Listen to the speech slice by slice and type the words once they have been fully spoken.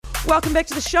Welcome back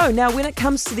to the show. Now, when it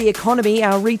comes to the economy,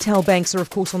 our retail banks are,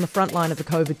 of course, on the front line of the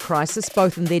COVID crisis,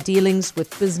 both in their dealings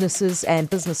with businesses and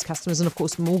business customers and, of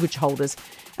course, mortgage holders.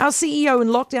 Our CEO in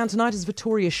lockdown tonight is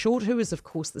Victoria Short, who is, of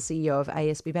course, the CEO of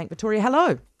ASB Bank. Victoria,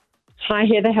 hello. Hi,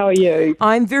 Heather. How are you?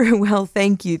 I'm very well,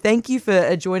 thank you. Thank you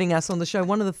for joining us on the show.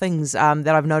 One of the things that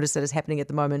I've noticed that is happening at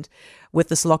the moment with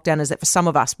this lockdown is that for some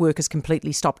of us, work has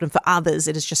completely stopped, and for others,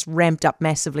 it has just ramped up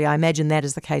massively. I imagine that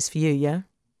is the case for you, yeah?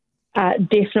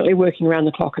 Definitely working around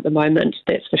the clock at the moment,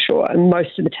 that's for sure. And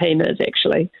most of the team is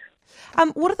actually.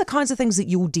 What are the kinds of things that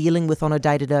you're dealing with on a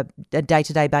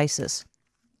day-to-day basis?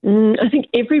 I think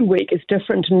every week is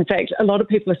different. In fact, a lot of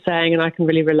people are saying, and I can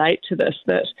really relate to this,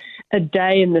 that a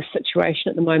day in this situation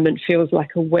at the moment feels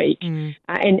like a week.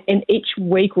 And each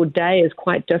week or day is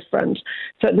quite different.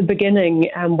 So at the beginning,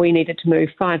 we needed to move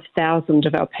 5,000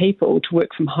 of our people to work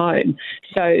from home.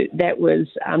 So that was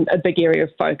a big area of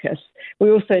focus. We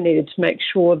also needed to make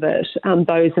sure that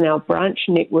those in our branch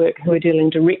network who are dealing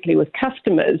directly with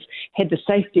customers had the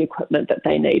safety equipment that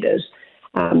they needed.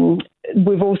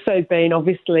 We've also been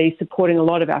obviously supporting a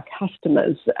lot of our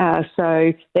customers,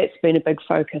 so that's been a big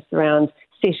focus around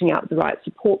setting up the right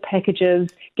support packages,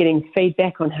 getting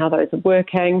feedback on how those are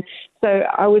working. So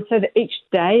I would say that each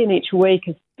day and each week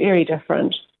is very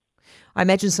different. I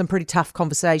imagine some pretty tough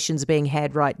conversations are being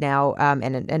had right now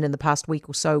and in the past week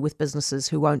or so with businesses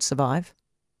who won't survive.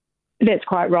 That's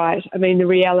quite right. I mean, the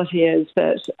reality is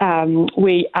that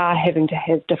we are having to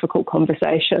have difficult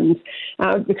conversations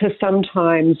because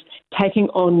sometimes taking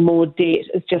on more debt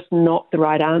is just not the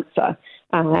right answer.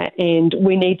 And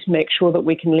we need to make sure that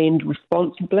we can lend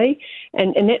responsibly.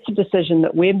 And that's a decision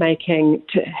that we're making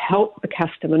to help the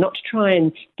customer, not to try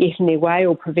and get in their way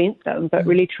or prevent them, but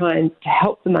really trying to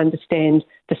help them understand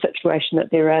the situation that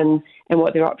they're in and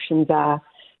what their options are.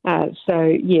 So,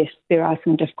 yes, there are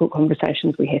some difficult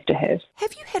conversations we have to have.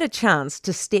 Have you had a chance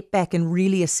to step back and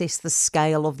really assess the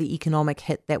scale of the economic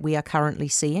hit that we are currently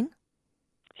seeing?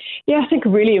 Yeah, I think a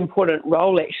really important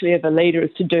role actually of a leader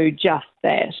is to do just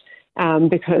that.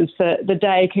 Because the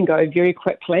day can go very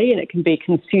quickly and it can be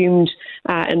consumed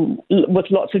and with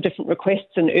lots of different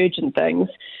requests and urgent things.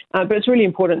 But it's really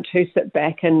important to sit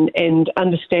back and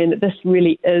understand that this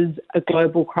really is a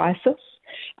global crisis.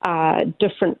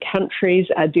 Different countries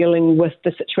are dealing with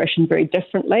the situation very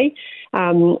differently.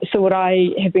 So what I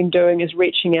have been doing is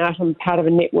reaching out. I'm part of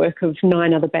a network of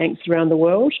 9 other banks around the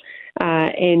world,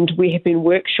 and we have been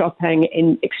workshopping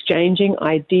and exchanging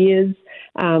ideas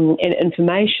and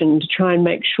information to try and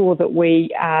make sure that we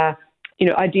are,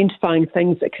 identifying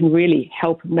things that can really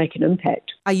help and make an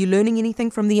impact. Are you learning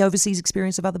anything from the overseas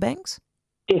experience of other banks?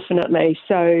 Definitely.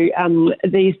 So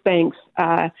these banks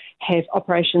have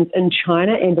operations in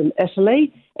China and in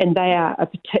Italy, and they are a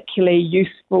particularly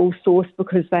useful source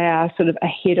because they are sort of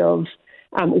ahead of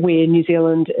where New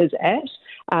Zealand is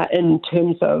at in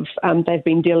terms of they've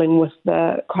been dealing with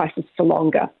the crisis for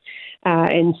longer.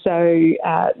 And so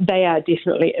they are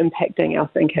definitely impacting our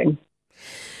thinking.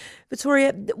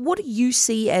 Victoria, what do you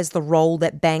see as the role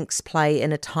that banks play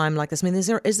in a time like this? I mean,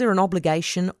 is there an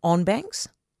obligation on banks?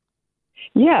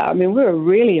 Yeah, I mean, we're a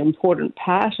really important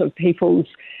part of people's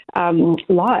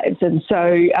lives. And so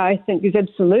I think there's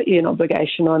absolutely an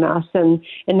obligation on us. And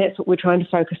that's what we're trying to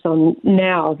focus on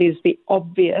now. There's the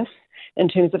obvious in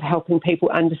terms of helping people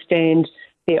understand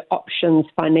their options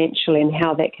financially and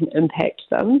how that can impact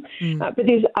them. But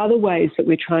there's other ways that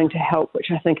we're trying to help, which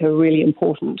I think are really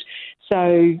important.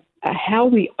 So how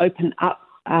we open up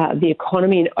the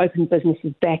economy and open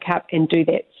businesses back up and do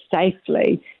that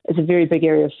safely is a very big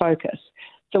area of focus.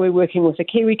 So we're working with a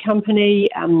Kiwi company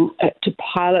to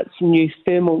pilot some new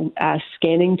thermal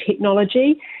scanning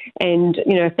technology. And,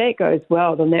 if that goes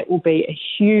well, then that will be a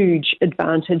huge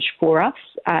advantage for us,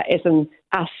 as in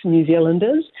us New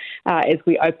Zealanders, as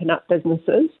we open up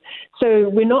businesses. So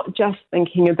we're not just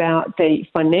thinking about the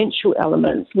financial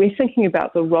elements, we're thinking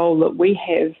about the role that we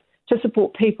have to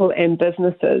support people and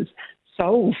businesses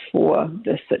solve for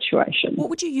this situation. What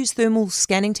would you use thermal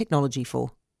scanning technology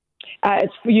for?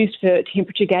 It's used for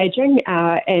temperature gauging,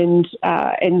 and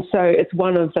so it's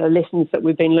one of the lessons that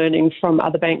we've been learning from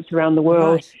other banks around the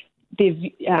world.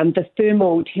 Right. The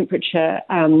thermal temperature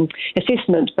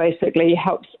assessment basically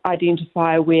helps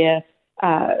identify where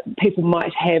people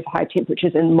might have high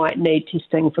temperatures and might need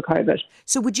testing for COVID.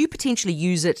 So would you potentially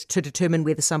use it to determine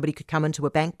whether somebody could come into a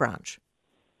bank branch?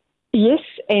 Yes,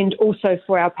 and also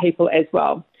for our people as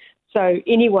well. So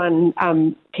anyone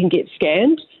can get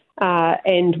scanned.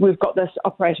 And we've got this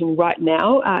operating right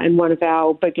now in one of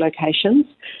our big locations,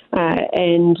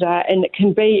 and it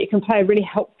can play a really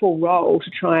helpful role to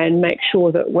try and make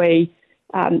sure that we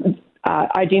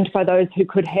identify those who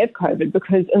could have COVID,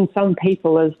 because in some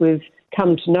people, as we've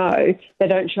come to know, they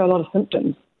don't show a lot of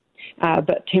symptoms.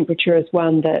 But temperature is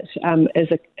one that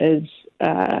is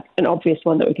an obvious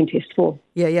one that we can test for.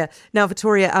 Yeah. Now,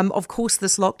 Victoria, of course,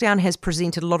 this lockdown has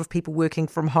presented a lot of people working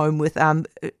from home with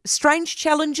strange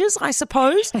challenges, I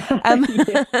suppose.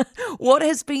 What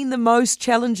has been the most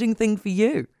challenging thing for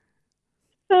you?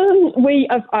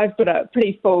 I've got a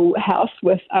pretty full house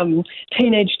with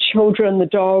teenage children, the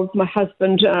dog, my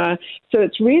husband. So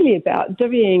it's really about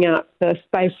divvying up the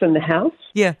space in the house.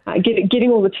 Yeah.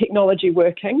 Getting all the technology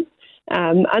working,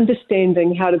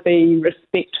 understanding how to be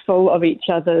respectful of each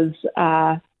other's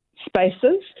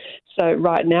spaces. So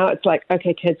right now it's like,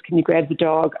 okay, kids, can you grab the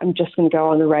dog? I'm just going to go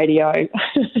on the radio.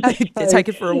 Take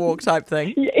it for a walk type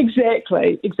thing. Yeah,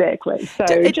 exactly. So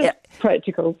just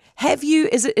practical.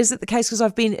 Is it the case, because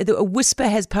a whisper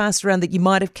has passed around that you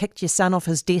might have kicked your son off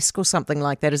his desk or something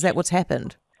like that? Is that what's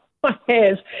happened? I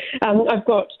have. I've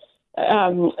got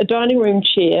a dining room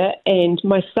chair and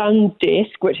my son's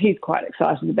desk, which he's quite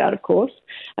excited about, of course,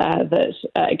 that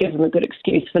gives him a good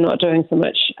excuse for not doing so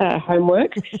much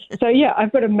homework. So, yeah,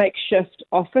 I've got a makeshift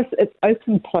office. It's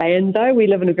open plan, though. We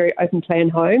live in a very open plan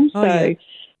home, that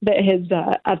has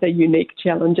other unique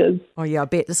challenges. Oh, yeah, I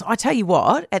bet. I tell you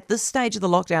what, at this stage of the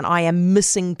lockdown, I am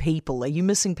missing people. Are you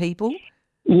missing people?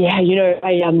 Yeah,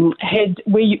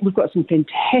 we've got some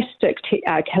fantastic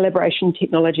collaboration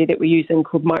technology that we're using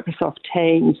called Microsoft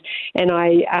Teams, and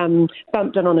I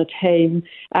bumped in on a team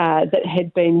that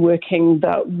had been working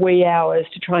the wee hours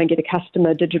to try and get a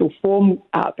customer digital form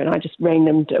up, and I just rang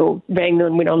them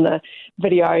and went on the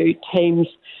video Teams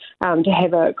to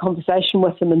have a conversation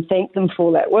with them and thank them for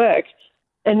all that work.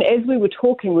 And as we were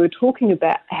talking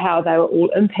about how they were all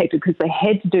impacted because they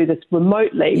had to do this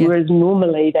remotely, whereas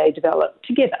normally they develop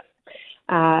together.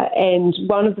 And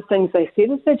one of the things they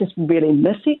said is they just really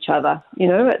miss each other. They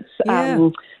miss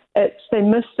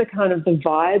the kind of the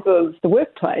vibe of the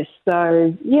workplace.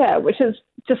 So, yeah, which is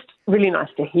just really nice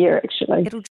to hear, actually.